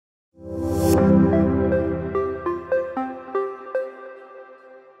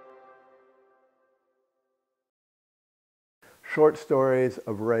short stories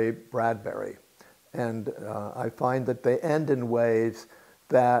of Ray Bradbury. And I find that they end in ways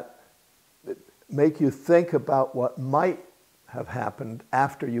that make you think about what might have happened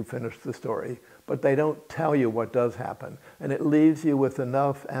after you finish the story, but they don't tell you what does happen. And it leaves you with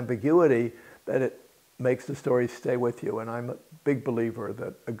enough ambiguity that it makes the story stay with you. And I'm a big believer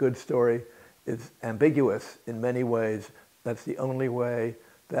that a good story is ambiguous in many ways. That's the only way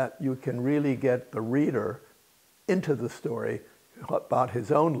that you can really get the reader into the story about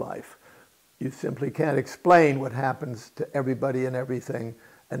his own life. You simply can't explain what happens to everybody and everything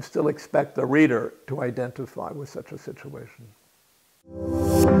and still expect the reader to identify with such a situation.